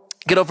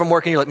Get home from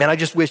work and you're like, man, I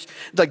just wish,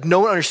 like, no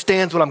one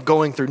understands what I'm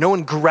going through. No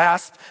one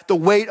grasps the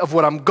weight of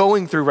what I'm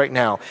going through right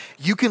now.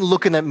 You can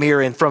look in that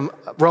mirror, and from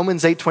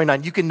Romans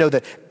 8:29, you can know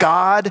that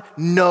God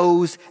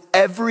knows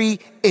every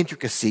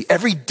intricacy,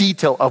 every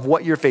detail of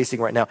what you're facing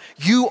right now.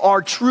 You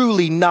are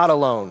truly not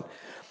alone.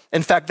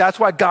 In fact, that's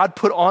why God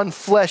put on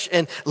flesh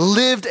and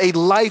lived a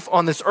life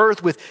on this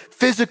earth with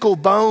physical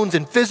bones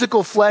and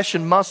physical flesh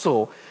and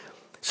muscle,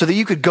 so that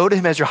you could go to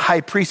him as your high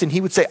priest and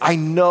he would say, I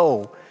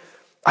know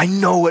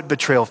what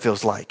betrayal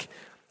feels like.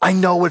 I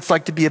know what it's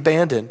like to be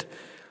abandoned.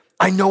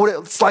 I know what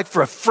it's like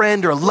for a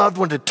friend or a loved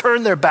one to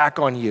turn their back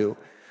on you.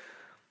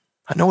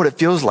 I know what it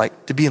feels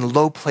like to be in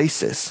low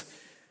places.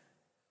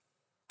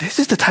 This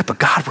is the type of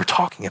God we're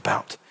talking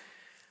about.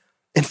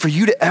 And for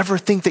you to ever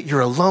think that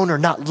you're alone or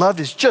not loved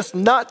is just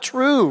not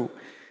true.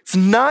 It's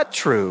not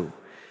true.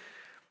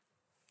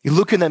 You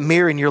look in that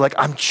mirror and you're like,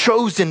 I'm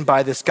chosen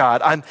by this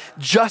God. I'm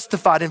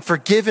justified and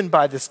forgiven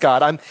by this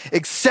God. I'm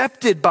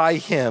accepted by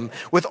him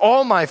with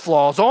all my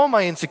flaws, all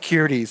my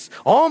insecurities,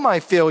 all my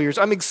failures.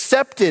 I'm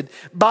accepted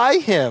by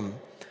him.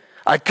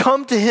 I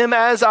come to him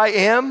as I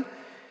am.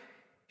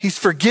 He's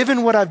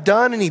forgiven what I've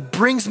done, and he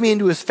brings me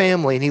into his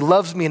family, and he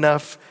loves me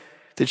enough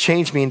to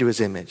change me into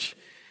his image.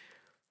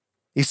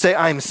 You say,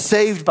 I'm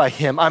saved by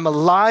him. I'm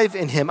alive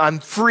in him. I'm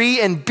free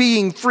and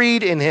being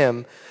freed in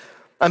him.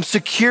 I'm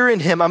secure in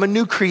him. I'm a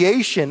new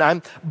creation.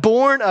 I'm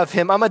born of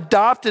him. I'm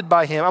adopted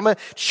by him. I'm a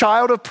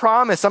child of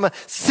promise. I'm a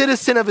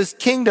citizen of his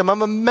kingdom.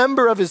 I'm a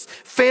member of his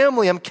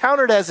family. I'm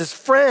counted as his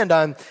friend.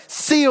 I'm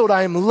sealed.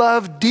 I am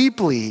loved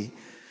deeply.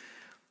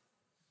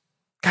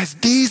 Guys,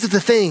 these are the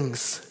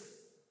things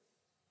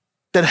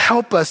that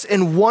help us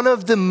in one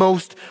of the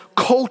most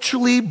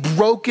culturally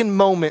broken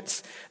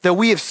moments that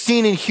we have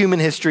seen in human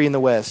history in the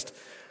West.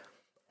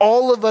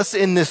 All of us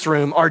in this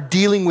room are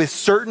dealing with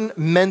certain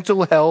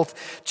mental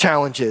health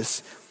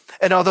challenges.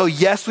 And although,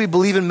 yes, we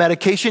believe in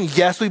medication,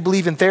 yes, we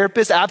believe in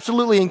therapists,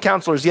 absolutely in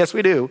counselors, yes,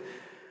 we do.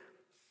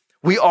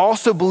 We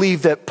also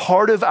believe that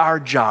part of our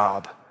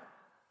job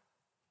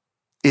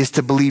is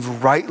to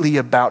believe rightly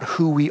about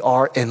who we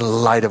are in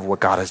light of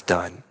what God has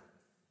done.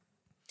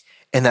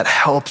 And that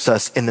helps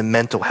us in the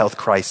mental health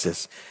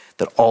crisis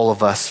that all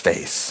of us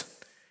face.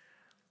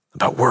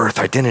 About worth,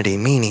 identity,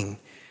 meaning.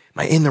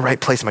 Am I in the right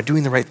place? Am I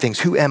doing the right things?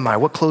 Who am I?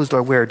 What clothes do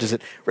I wear? Does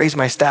it raise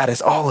my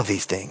status? All of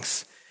these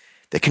things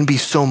that can be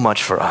so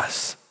much for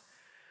us.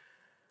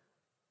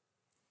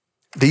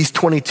 These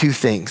 22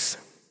 things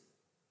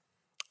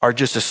are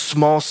just a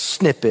small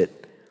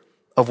snippet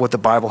of what the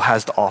Bible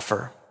has to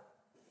offer.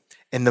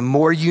 And the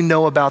more you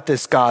know about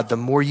this God, the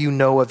more you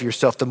know of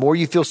yourself. The more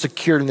you feel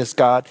secured in this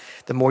God,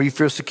 the more you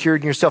feel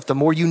secured in yourself. The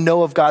more you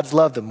know of God's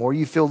love, the more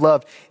you feel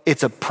loved.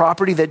 It's a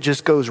property that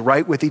just goes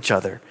right with each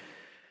other.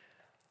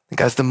 And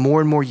guys, the more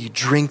and more you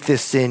drink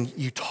this in,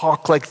 you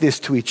talk like this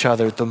to each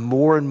other, the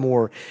more and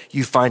more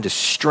you find a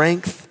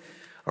strength,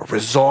 a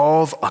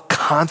resolve, a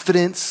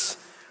confidence,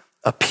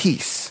 a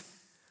peace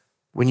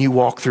when you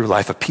walk through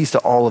life, a peace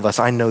that all of us,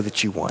 I know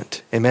that you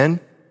want. Amen?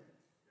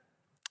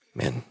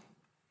 Amen.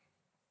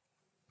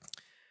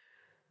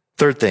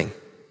 Third thing,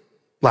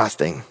 last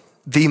thing,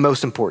 the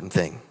most important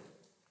thing.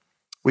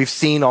 We've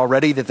seen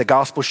already that the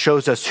gospel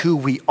shows us who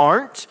we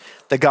aren't.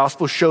 The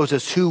gospel shows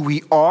us who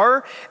we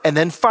are. And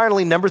then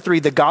finally, number 3,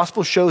 the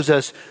gospel shows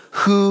us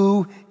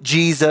who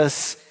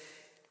Jesus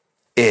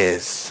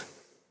is.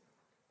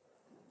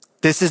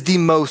 This is the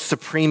most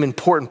supreme,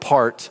 important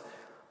part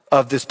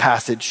of this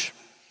passage.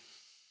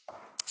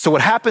 So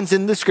what happens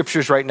in the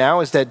scriptures right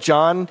now is that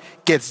John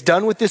gets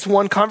done with this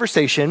one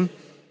conversation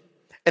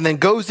and then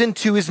goes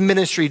into his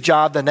ministry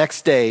job the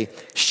next day,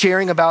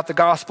 sharing about the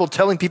gospel,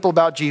 telling people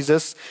about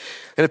Jesus.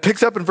 And it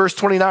picks up in verse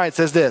 29, it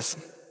says this: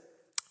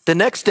 the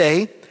next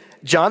day,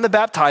 John the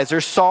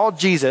Baptizer saw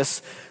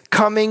Jesus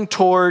coming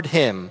toward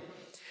him.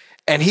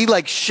 And he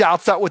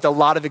shouts out with a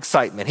lot of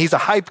excitement. He's a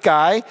hype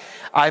guy.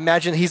 I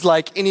imagine he's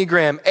like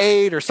Enneagram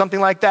 8 or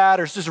something like that,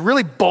 or just a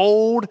really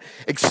bold,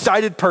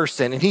 excited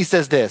person. And he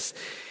says this,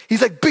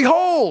 he's like,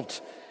 behold,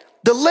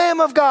 the Lamb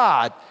of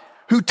God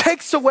who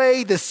takes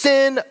away the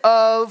sin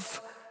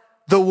of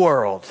the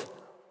world.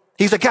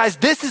 He's like, guys,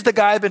 this is the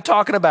guy I've been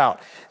talking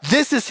about.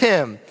 This is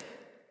him.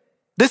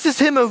 This is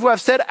him who I've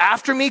said,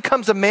 after me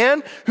comes a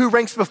man who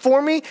ranks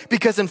before me,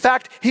 because in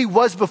fact, he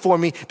was before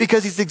me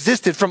because he's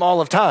existed from all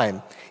of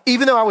time.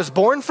 Even though I was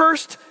born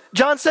first,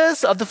 John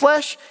says, of the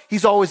flesh,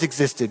 he's always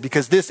existed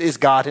because this is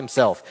God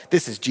himself.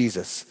 This is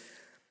Jesus.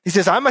 He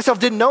says, I myself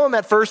didn't know him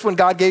at first when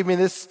God gave me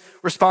this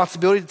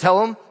responsibility to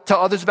tell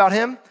others about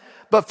him.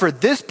 But for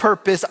this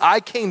purpose, I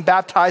came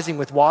baptizing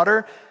with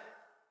water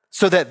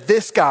so that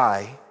this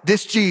guy,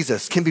 this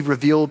Jesus, can be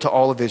revealed to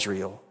all of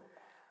Israel.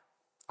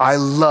 I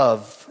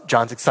love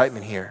John's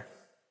excitement here.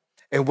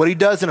 And what he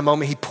does in a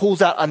moment, he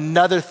pulls out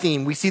another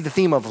theme. We see the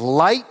theme of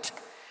light,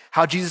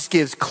 how Jesus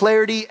gives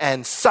clarity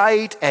and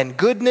sight and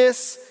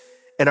goodness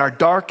in our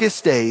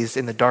darkest days,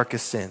 in the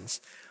darkest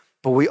sins.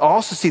 But we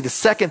also see the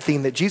second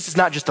theme, that Jesus is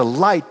not just a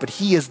light, but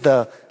he is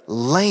the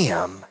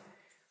Lamb.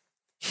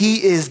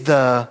 He is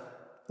the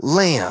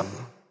Lamb.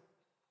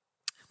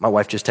 My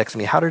wife just texted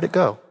me, how did it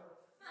go?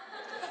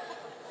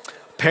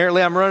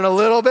 Apparently I'm running a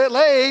little bit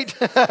late.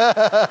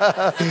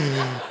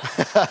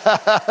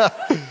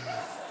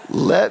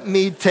 Let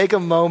me take a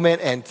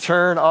moment and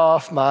turn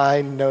off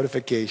my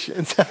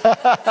notifications.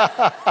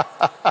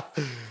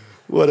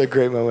 What a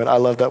great moment. I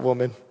love that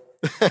woman.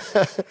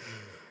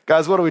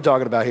 Guys, what are we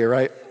talking about here,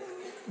 right?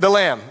 The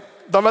lamb.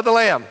 Talking about the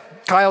lamb.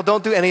 Kyle,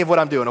 don't do any of what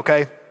I'm doing,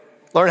 okay?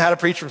 Learn how to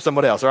preach from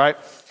someone else, all right?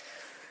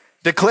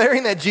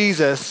 Declaring that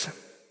Jesus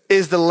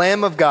is the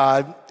Lamb of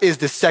God is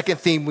the second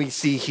theme we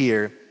see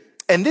here.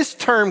 And this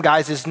term,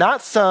 guys, is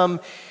not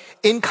some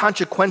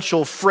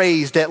inconsequential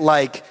phrase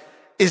that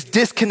is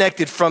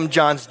disconnected from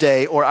John's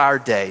day or our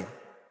day.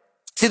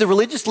 See, the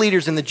religious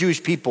leaders and the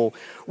Jewish people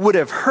would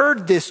have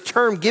heard this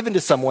term given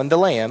to someone, the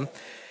lamb,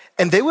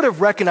 and they would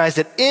have recognized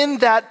that in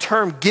that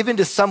term given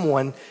to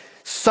someone,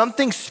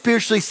 something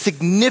spiritually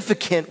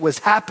significant was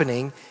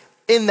happening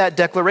in that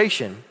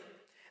declaration.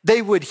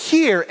 They would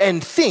hear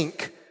and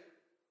think,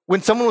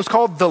 when someone was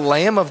called the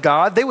Lamb of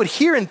God, they would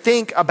hear and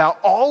think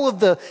about all of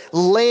the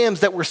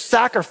lambs that were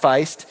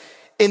sacrificed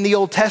in the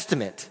Old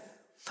Testament.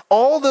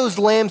 All those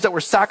lambs that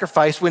were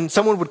sacrificed, when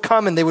someone would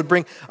come and they would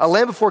bring a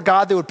lamb before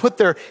God, they would put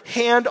their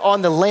hand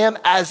on the lamb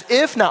as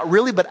if, not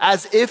really, but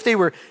as if they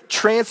were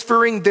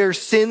transferring their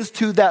sins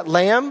to that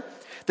lamb.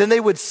 Then they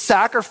would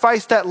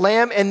sacrifice that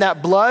lamb, and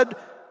that blood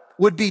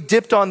would be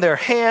dipped on their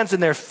hands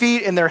and their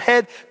feet and their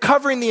head,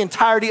 covering the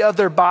entirety of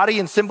their body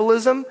in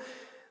symbolism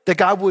that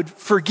God would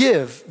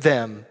forgive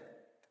them.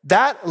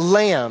 That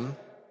lamb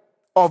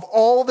of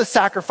all the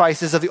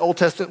sacrifices of the Old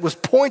Testament was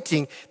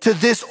pointing to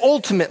this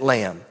ultimate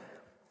lamb,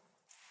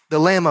 the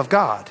Lamb of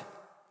God.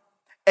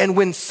 And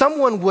when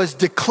someone was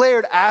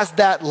declared as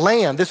that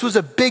lamb, this was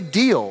a big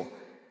deal.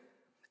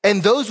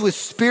 And those with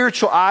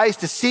spiritual eyes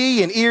to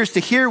see and ears to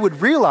hear would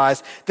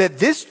realize that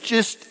this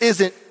just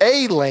isn't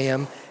a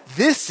lamb,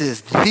 this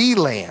is the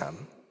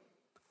lamb.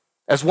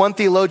 As one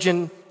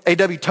theologian,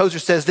 A.W. Tozer,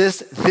 says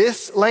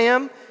this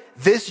lamb,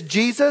 this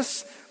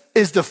Jesus,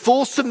 is the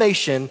full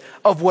summation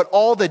of what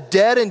all the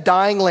dead and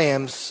dying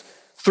lambs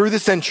through the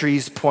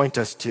centuries point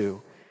us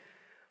to.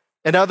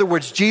 In other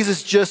words,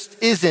 Jesus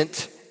just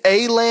isn't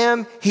a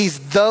lamb, he's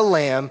the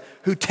lamb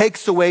who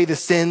takes away the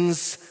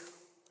sins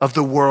of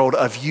the world,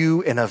 of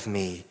you and of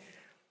me.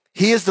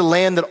 He is the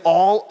lamb that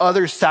all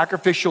other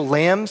sacrificial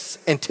lambs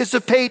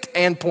anticipate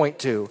and point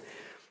to.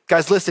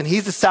 Guys, listen,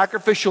 he's the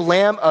sacrificial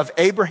lamb of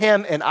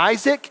Abraham and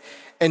Isaac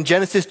in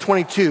Genesis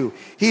 22.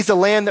 He's the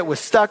lamb that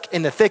was stuck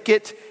in the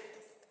thicket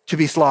to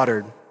be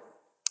slaughtered.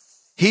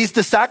 He's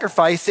the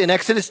sacrifice in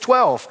Exodus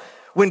 12,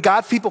 when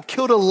God's people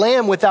killed a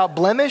lamb without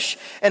blemish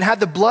and had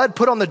the blood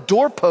put on the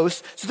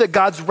doorpost so that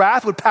God's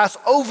wrath would pass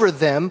over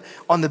them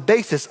on the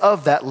basis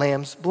of that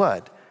lamb's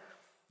blood.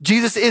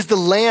 Jesus is the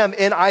lamb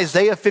in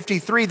Isaiah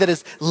 53 that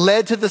is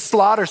led to the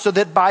slaughter so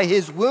that by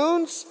his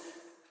wounds,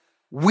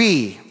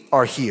 we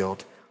are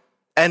healed.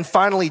 And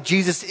finally,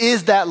 Jesus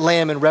is that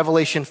lamb in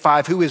Revelation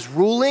 5 who is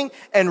ruling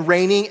and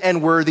reigning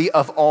and worthy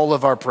of all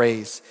of our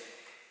praise.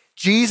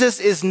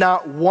 Jesus is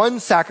not one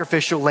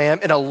sacrificial lamb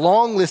in a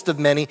long list of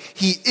many.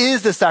 He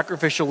is the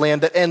sacrificial lamb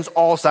that ends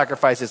all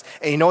sacrifices.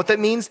 And you know what that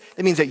means?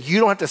 That means that you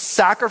don't have to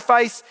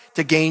sacrifice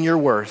to gain your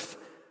worth.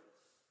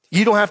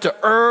 You don't have to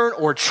earn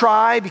or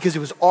try because it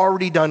was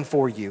already done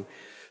for you.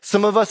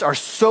 Some of us are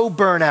so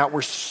burnt out,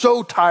 we're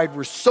so tired,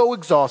 we're so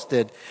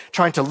exhausted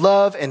trying to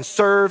love and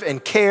serve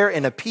and care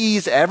and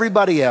appease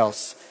everybody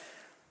else.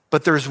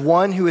 But there's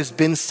one who has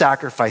been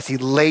sacrificed. He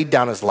laid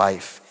down his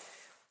life.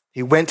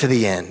 He went to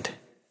the end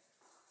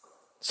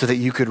so that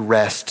you could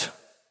rest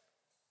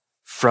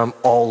from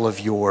all of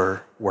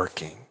your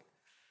working,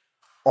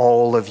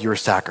 all of your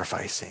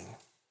sacrificing.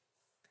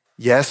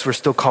 Yes, we're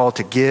still called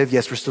to give.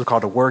 Yes, we're still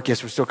called to work.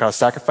 Yes, we're still called to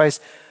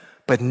sacrifice,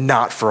 but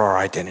not for our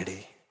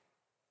identity.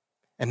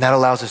 And that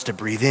allows us to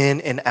breathe in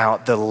and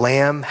out. The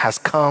Lamb has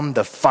come.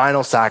 The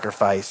final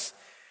sacrifice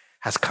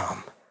has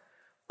come.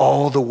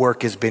 All the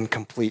work has been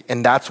complete.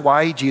 And that's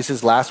why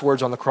Jesus' last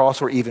words on the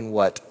cross were even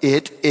what?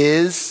 It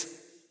is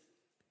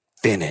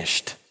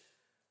finished.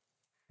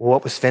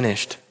 What was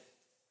finished?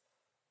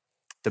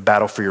 The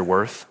battle for your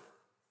worth.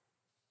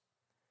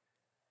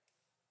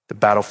 The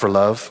battle for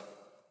love.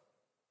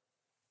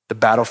 The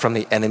battle from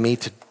the enemy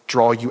to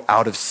draw you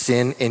out of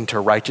sin into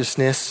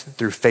righteousness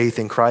through faith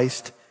in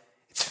Christ.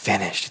 It's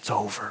finished. It's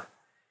over.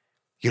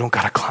 You don't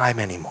got to climb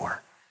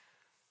anymore.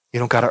 You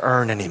don't got to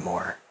earn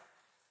anymore.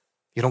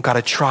 You don't got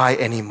to try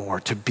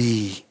anymore to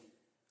be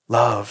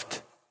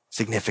loved,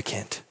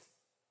 significant,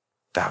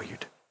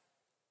 valued.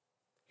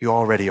 You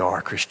already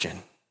are,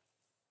 Christian.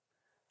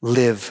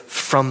 Live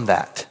from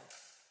that,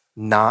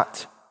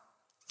 not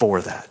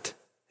for that.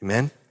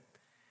 Amen?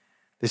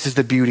 This is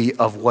the beauty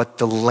of what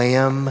the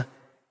Lamb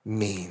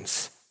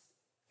means.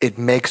 It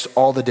makes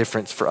all the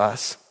difference for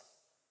us.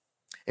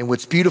 And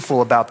what's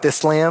beautiful about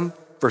this lamb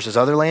versus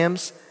other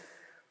lambs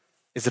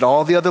is that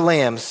all the other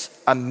lambs,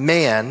 a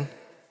man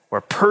or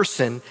a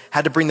person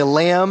had to bring the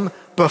lamb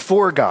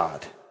before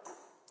God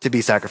to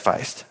be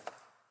sacrificed.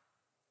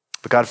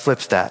 But God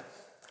flips that.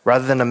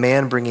 Rather than a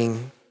man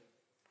bringing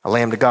a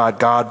lamb to God,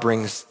 God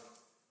brings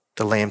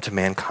the lamb to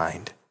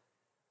mankind.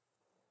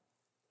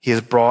 He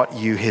has brought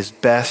you his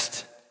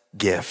best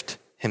gift,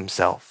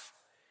 himself.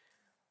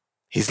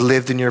 He's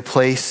lived in your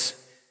place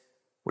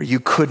where you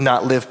could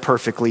not live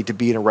perfectly to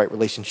be in a right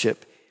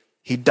relationship.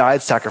 He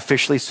died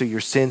sacrificially so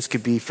your sins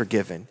could be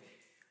forgiven.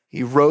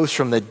 He rose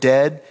from the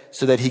dead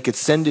so that he could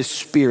send his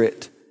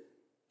Spirit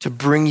to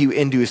bring you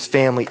into his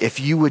family if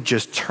you would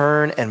just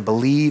turn and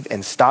believe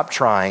and stop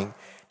trying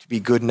to be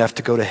good enough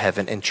to go to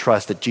heaven and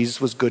trust that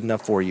Jesus was good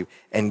enough for you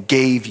and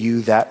gave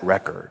you that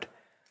record.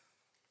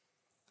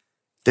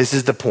 This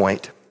is the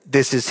point.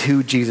 This is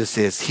who Jesus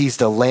is. He's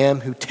the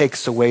Lamb who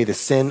takes away the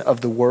sin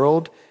of the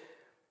world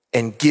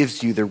and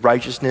gives you the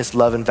righteousness,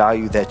 love, and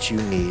value that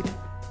you need.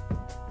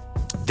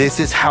 This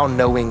is how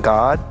knowing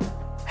God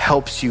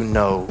helps you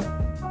know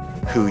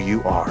who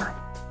you are.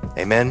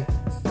 Amen?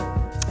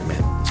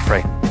 Amen. Let's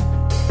pray.